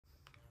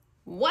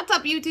What's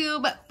up,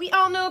 YouTube? We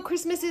all know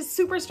Christmas is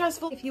super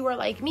stressful. If you are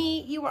like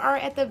me, you are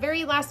at the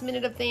very last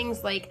minute of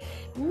things, like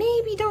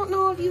maybe don't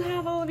know if you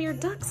have all of your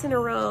ducks in a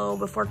row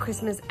before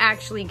Christmas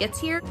actually gets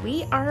here.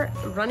 We are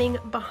running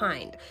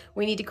behind.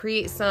 We need to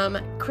create some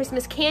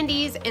Christmas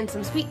candies and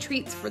some sweet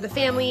treats for the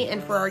family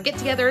and for our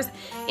get-togethers,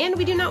 and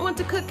we do not want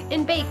to cook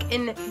and bake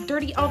and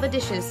dirty all the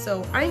dishes.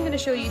 So I'm going to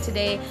show you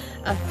today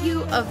a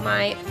few of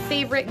my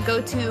favorite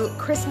go-to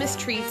Christmas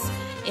treats,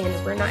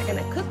 and we're not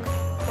going to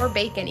cook or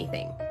bake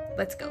anything.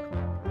 Let's go.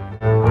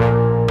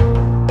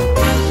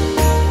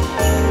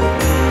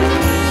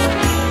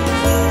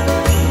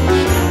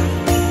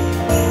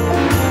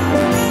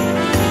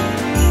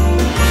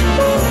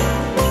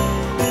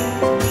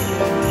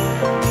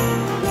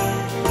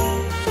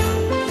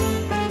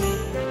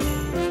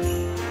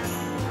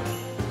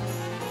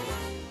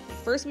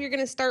 First, we're going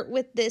to start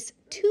with this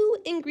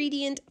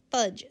 2-ingredient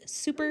fudge.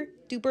 Super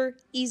duper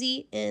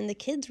easy, and the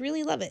kids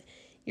really love it.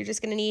 You're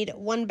just going to need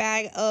 1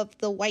 bag of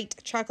the white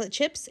chocolate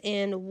chips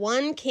and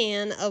 1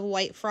 can of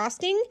white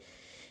frosting.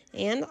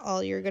 And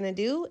all you're going to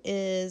do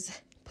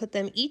is put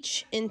them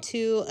each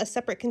into a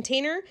separate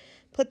container,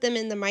 put them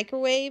in the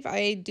microwave.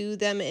 I do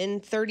them in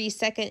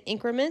 30-second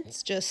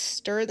increments. Just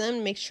stir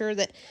them, make sure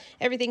that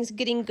everything's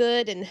getting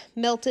good and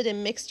melted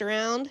and mixed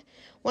around.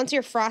 Once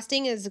your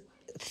frosting is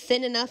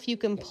thin enough you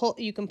can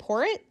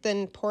pour it,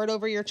 then pour it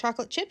over your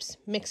chocolate chips,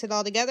 mix it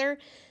all together.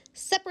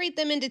 Separate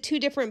them into 2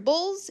 different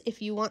bowls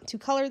if you want to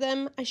color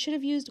them. I should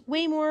have used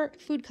way more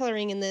food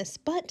coloring in this,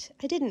 but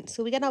I didn't.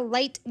 So we got a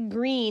light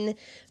green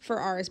for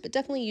ours, but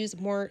definitely use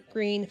more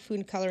green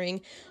food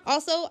coloring.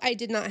 Also, I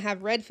did not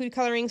have red food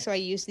coloring, so I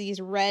used these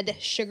red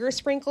sugar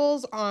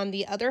sprinkles on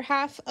the other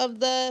half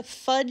of the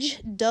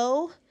fudge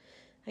dough.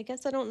 I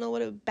guess I don't know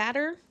what a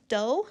batter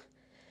dough.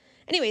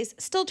 Anyways,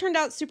 still turned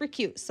out super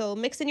cute. So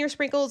mix in your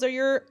sprinkles or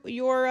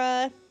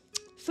your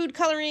food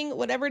coloring,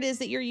 whatever it is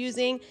that you're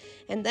using,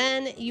 and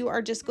then you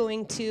are just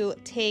going to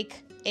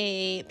take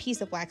a piece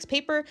of wax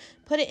paper,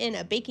 put it in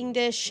a baking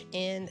dish,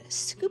 and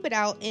scoop it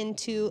out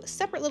into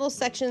separate little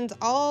sections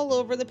all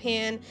over the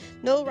pan.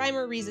 No rhyme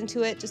or reason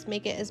to it, just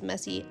make it as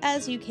messy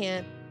as you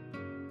can.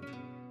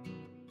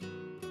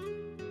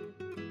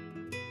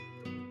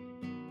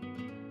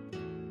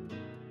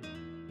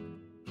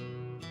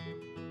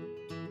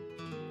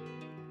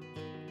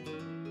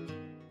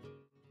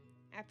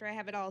 After I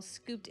have it all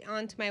scooped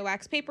onto my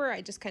wax paper,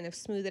 I just kind of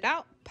smooth it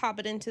out, pop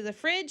it into the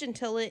fridge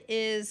until it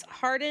is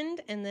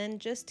hardened, and then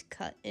just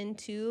cut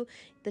into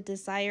the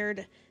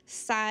desired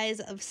size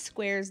of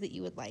squares that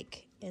you would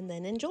like, and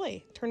then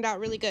enjoy. Turned out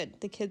really good.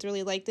 The kids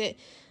really liked it.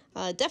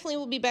 Definitely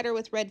will be better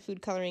with red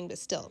food coloring, but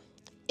still.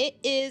 It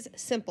is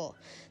simple.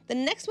 The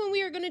next one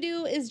we are going to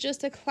do is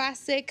just a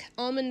classic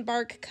almond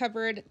bark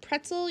covered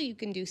pretzel. You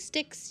can do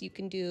sticks, you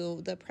can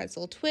do the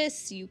pretzel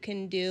twists, you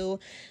can do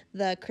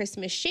the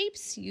Christmas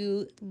shapes.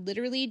 You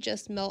literally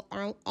just melt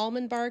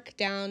almond bark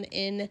down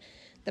in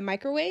the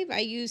microwave. I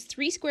use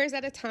 3 squares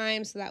at a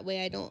time, so that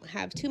way I don't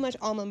have too much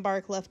almond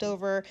bark left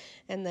over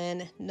and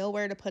then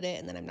nowhere to put it,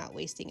 and then I'm not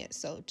wasting it.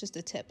 So just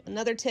a tip.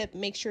 Another tip,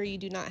 make sure you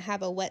do not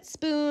have a wet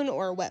spoon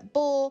or a wet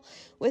bowl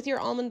with your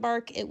almond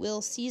bark. It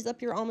will seize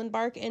up your almond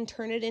bark and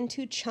turn it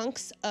into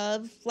chunks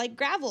of like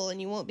gravel, and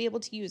you won't be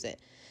able to use it.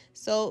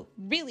 So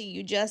really,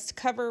 you just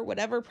cover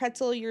whatever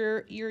pretzel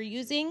you're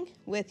using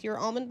with your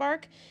almond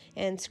bark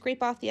and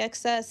scrape off the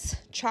excess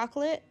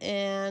chocolate,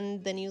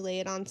 and then you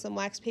lay it on some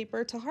wax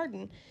paper to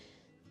harden.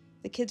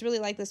 The kids really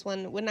like this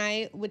one. When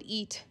I would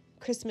eat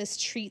Christmas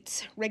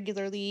treats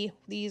regularly,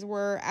 these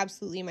were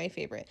absolutely my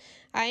favorite.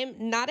 I'm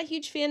not a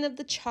huge fan of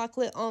the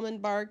chocolate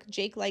almond bark.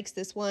 Jake likes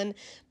this one,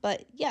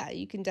 but yeah,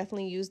 you can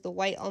definitely use the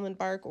white almond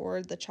bark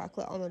or the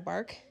chocolate almond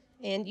bark.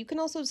 And you can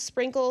also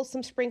sprinkle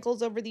some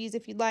sprinkles over these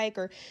if you'd like,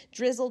 or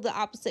drizzle the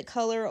opposite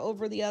color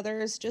over the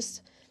others.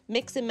 Just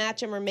mix and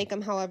match them or make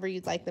them however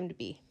you'd like them to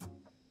be.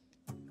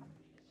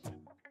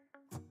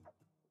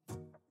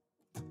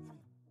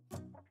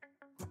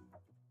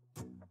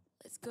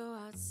 Let's go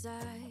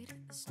outside,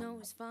 the snow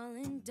is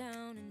falling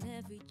down and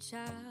every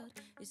child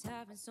is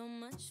having so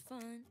much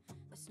fun.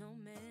 The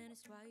snowman is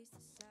twice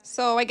the size.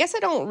 So I guess I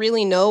don't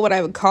really know what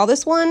I would call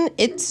this one.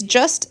 It's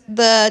just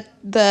the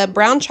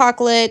brown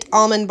chocolate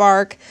almond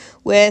bark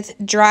with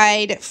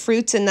dried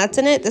fruits and nuts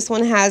in it. This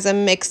one has a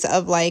mix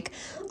of like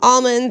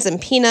almonds and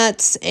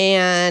peanuts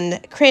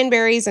and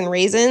cranberries and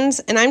raisins.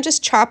 And I'm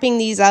just chopping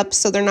these up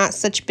so they're not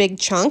such big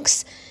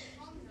chunks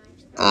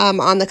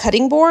on the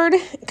cutting board,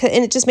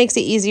 and it just makes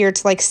it easier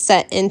to like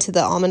set into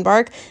the almond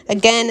bark.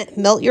 Again,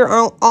 melt your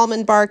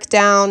almond bark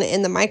down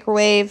in the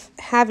microwave.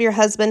 Have your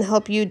husband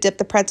help you dip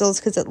the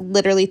pretzels because it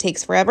literally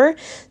takes forever,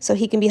 so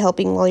he can be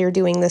helping while you're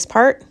doing this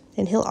part,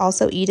 and he'll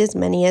also eat as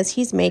many as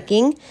he's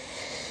making.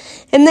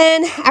 And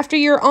then after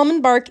your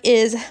almond bark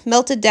is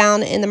melted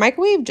down in the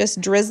microwave, just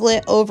drizzle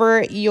it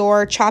over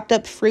your chopped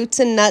up fruits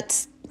and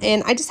nuts.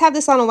 And I just have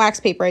this on a wax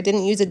paper. I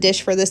didn't use a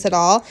dish for this at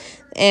all.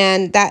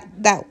 And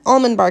that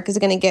almond bark is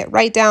going to get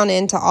right down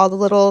into all the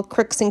little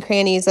crooks and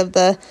crannies of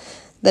the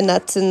the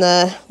nuts and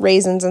the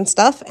raisins and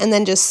stuff, and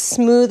then just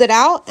smooth it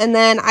out. And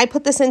then I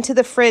put this into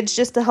the fridge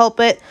just to help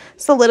it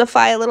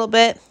solidify a little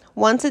bit.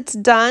 Once it's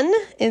done,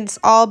 it's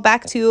all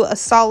back to a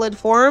solid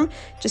form.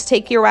 Just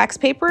take your wax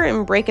paper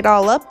and break it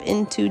all up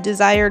into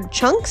desired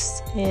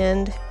chunks,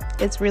 and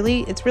it's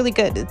really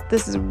good.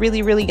 This is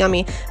really, really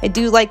yummy. I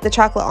do like the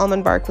chocolate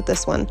almond bark with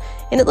this one,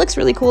 and it looks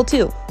really cool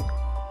too.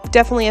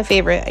 Definitely a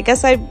favorite. I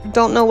guess I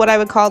don't know what I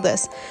would call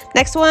this.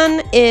 Next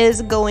one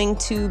is going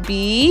to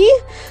be,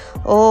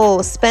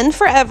 spend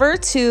forever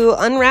to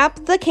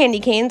unwrap the candy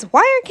canes.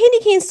 Why are candy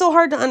canes so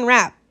hard to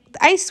unwrap?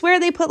 I swear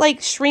they put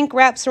like shrink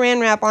wrap, saran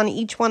wrap on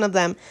each one of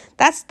them.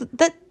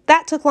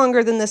 That took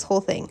longer than this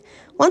whole thing.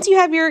 Once you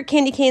have your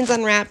candy canes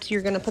unwrapped,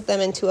 you're going to put them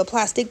into a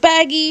plastic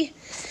baggie.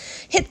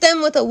 Hit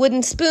them with a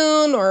wooden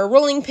spoon or a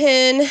rolling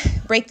pin,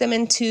 break them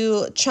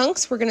into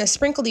chunks. We're going to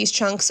sprinkle these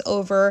chunks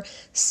over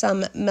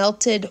some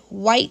melted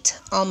white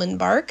almond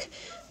bark.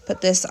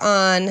 Put this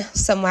on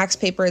some wax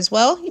paper as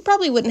well. You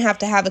probably wouldn't have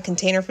to have a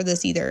container for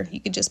this either. You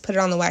could just put it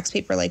on the wax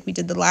paper like we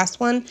did the last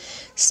one.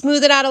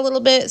 Smooth it out a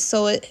little bit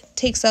so it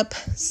takes up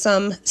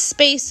some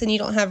space and you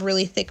don't have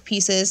really thick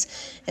pieces.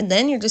 And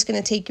then you're just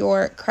going to take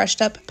your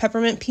crushed up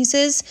peppermint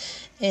pieces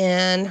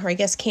or I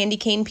guess candy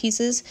cane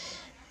pieces,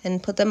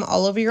 and put them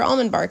all over your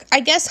almond bark. I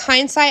guess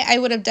hindsight, I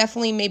would have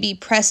definitely maybe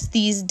pressed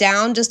these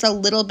down just a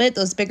little bit,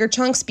 those bigger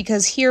chunks,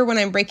 because here when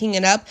I'm breaking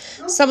it up,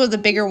 some of the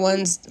bigger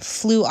ones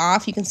flew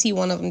off. You can see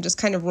one of them just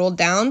kind of rolled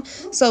down.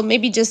 So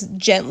maybe just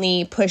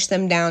gently push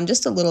them down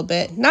just a little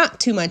bit, not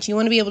too much. You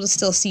want to be able to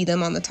still see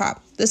them on the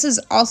top. This is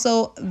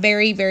also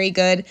very, very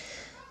good.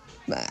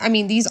 I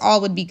mean, these all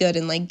would be good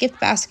in like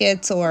gift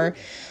baskets or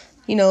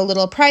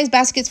little prize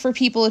baskets for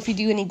people if you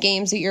do any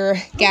games that you're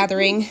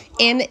gathering.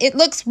 And it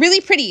looks really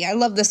pretty. I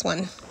love this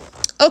one.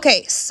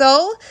 Okay,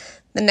 so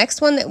the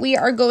next one that we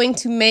are going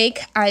to make,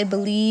 I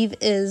believe,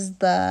 is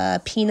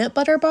the peanut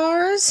butter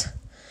bars.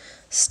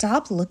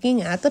 Stop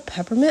looking at the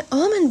peppermint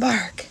almond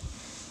bark.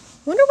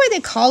 I wonder why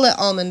they call it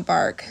almond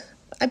bark.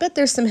 I bet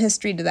there's some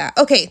history to that.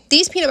 Okay,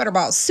 these peanut butter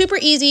balls, super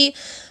easy.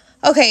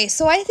 Okay,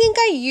 so I think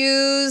I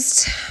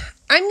used,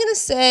 I'm going to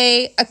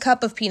say a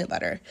cup of peanut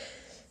butter.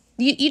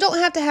 You don't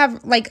have to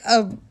have like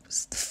a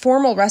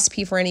formal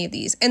recipe for any of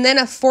these. And then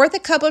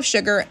 1/4 cup of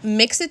sugar,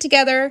 mix it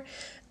together.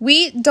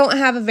 We don't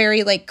have a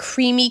very like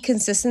creamy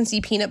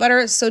consistency peanut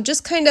butter. So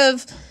just kind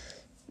of,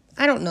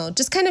 I don't know,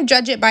 just kind of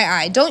judge it by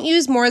eye. Don't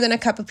use more than a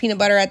cup of peanut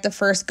butter at the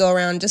first go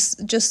around,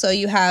 just so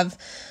you have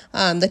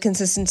the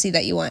consistency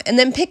that you want. And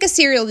then pick a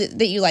cereal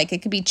that you like.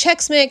 It could be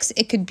Chex Mix.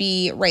 It could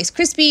be Rice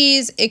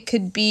Krispies. It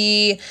could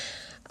be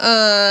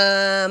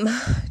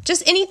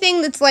just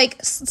anything that's like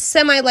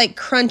semi like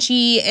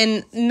crunchy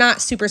and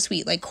not super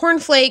sweet, like Corn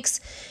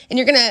Flakes. And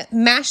you're gonna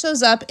mash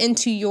those up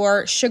into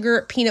your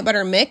sugar peanut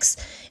butter mix,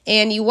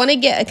 and you want to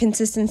get a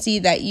consistency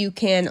that you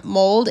can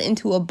mold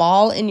into a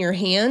ball in your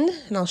hand,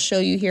 and I'll show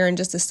you here in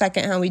just a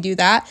second how we do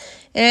that.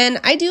 And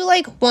I do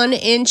like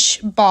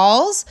 1-inch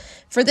balls.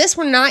 For this,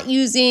 we're not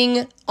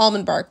using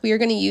almond bark. We are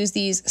going to use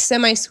these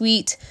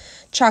semi-sweet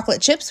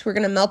chocolate chips. We're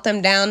going to melt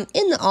them down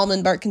in the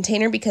almond bark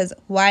container, because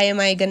why am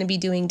I going to be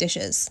doing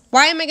dishes?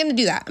 Why am I going to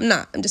do that? I'm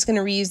not. I'm just going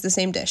to reuse the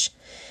same dish.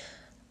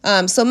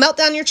 So melt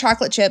down your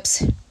chocolate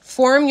chips,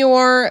 form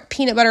your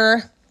peanut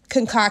butter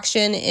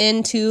concoction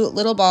into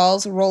little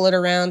balls, roll it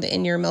around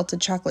in your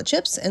melted chocolate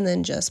chips, and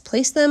then just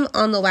place them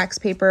on the wax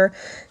paper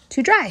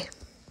to dry.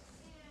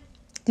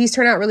 These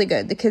turn out really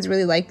good. The kids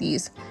really like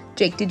these.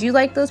 Jake, did you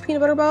like those peanut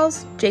butter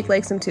balls? Jake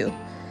likes them too.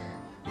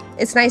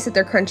 It's nice that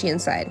they're crunchy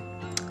inside.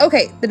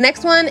 Okay, the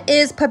next one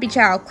is puppy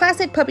chow.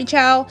 Classic puppy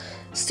chow.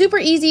 Super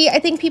easy. I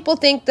think people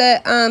think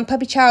that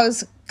puppy chow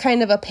is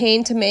kind of a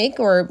pain to make,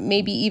 or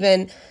maybe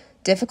even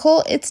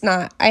difficult. It's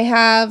not. I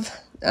have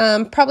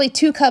probably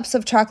 2 cups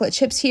of chocolate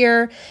chips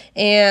here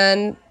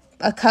and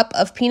a cup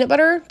of peanut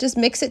butter. Just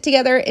mix it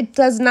together. It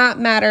does not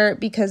matter,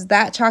 because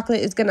that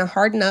chocolate is going to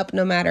harden up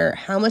no matter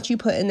how much you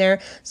put in there.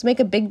 So make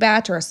a big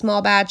batch or a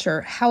small batch,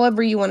 or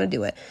however you want to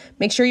do it.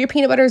 Make sure your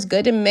peanut butter is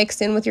good and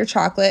mixed in with your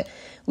chocolate.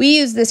 We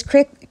use this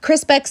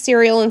Crispix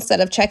cereal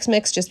instead of Chex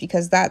Mix just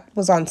because that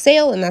was on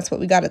sale and that's what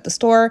we got at the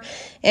store.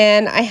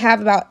 And I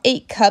have about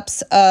 8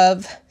 cups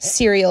of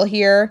cereal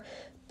here.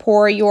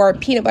 Pour your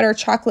peanut butter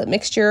chocolate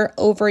mixture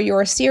over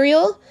your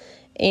cereal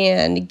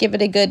and give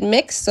it a good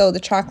mix so the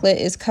chocolate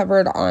is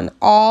covered on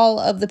all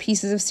of the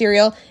pieces of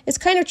cereal. It's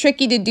kind of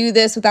tricky to do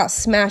this without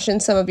smashing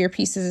some of your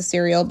pieces of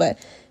cereal, but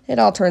it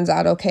all turns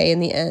out okay in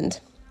the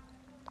end.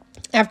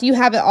 After you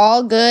have it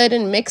all good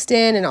and mixed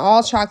in and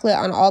all chocolate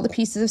on all the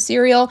pieces of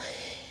cereal,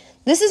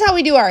 this is how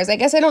we do ours. I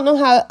guess I don't know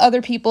how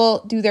other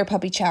people do their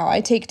puppy chow.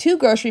 I take 2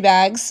 grocery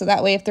bags, so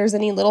that way if there's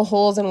any little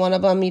holes in one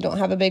of them, you don't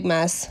have a big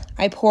mess.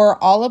 I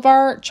pour all of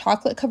our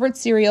chocolate-covered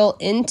cereal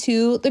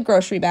into the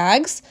grocery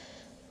bags,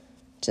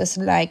 just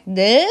like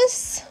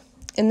this.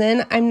 And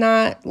then I'm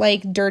not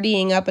like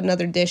dirtying up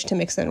another dish to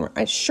mix in.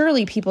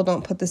 Surely people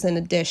don't put this in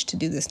a dish to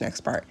do this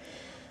next part.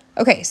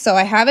 Okay, so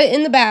I have it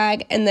in the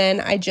bag, and then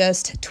I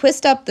just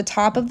twist up the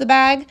top of the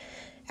bag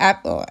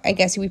I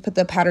guess we put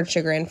the powdered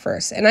sugar in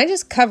first. And I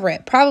just cover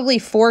it, probably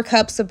 4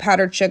 cups of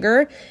powdered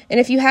sugar. And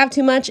if you have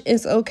too much,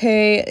 it's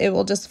okay. It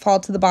will just fall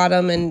to the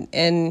bottom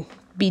and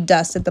be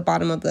dust at the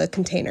bottom of the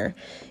container.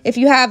 If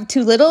you have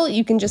too little,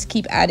 you can just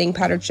keep adding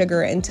powdered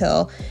sugar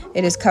until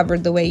it is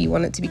covered the way you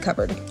want it to be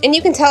covered. And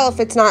you can tell if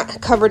it's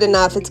not covered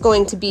enough, it's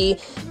going to be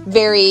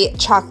very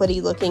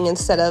chocolatey looking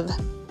instead of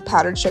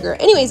powdered sugar.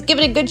 Anyways, give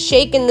it a good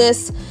shake in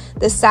this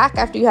sack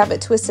after you have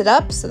it twisted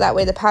up, so that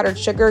way the powdered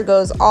sugar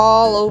goes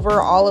all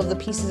over all of the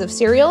pieces of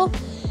cereal.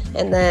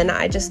 And then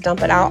I just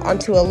dump it out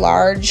onto a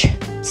large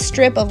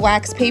strip of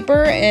wax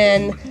paper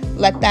and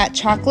let that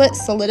chocolate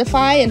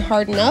solidify and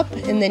harden up,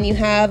 and then you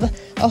have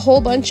a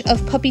whole bunch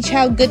of puppy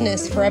chow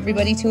goodness for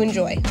everybody to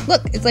enjoy.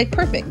 Look, it's like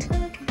perfect.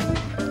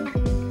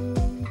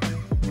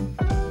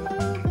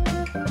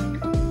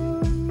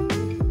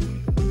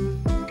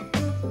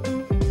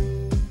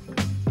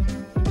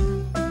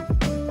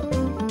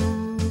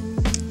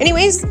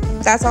 Anyways,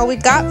 that's all we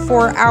got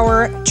for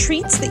our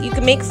treats that you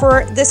can make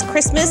for this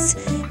Christmas,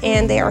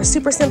 and they are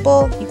super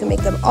simple. You can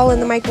make them all in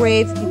the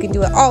microwave. You can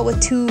do it all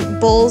with 2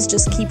 bowls,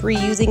 just keep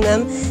reusing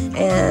them,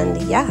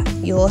 and yeah,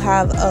 you'll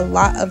have a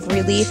lot of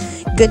really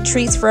good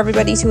treats for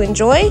everybody to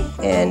enjoy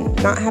and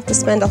not have to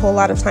spend a whole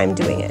lot of time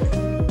doing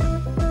it.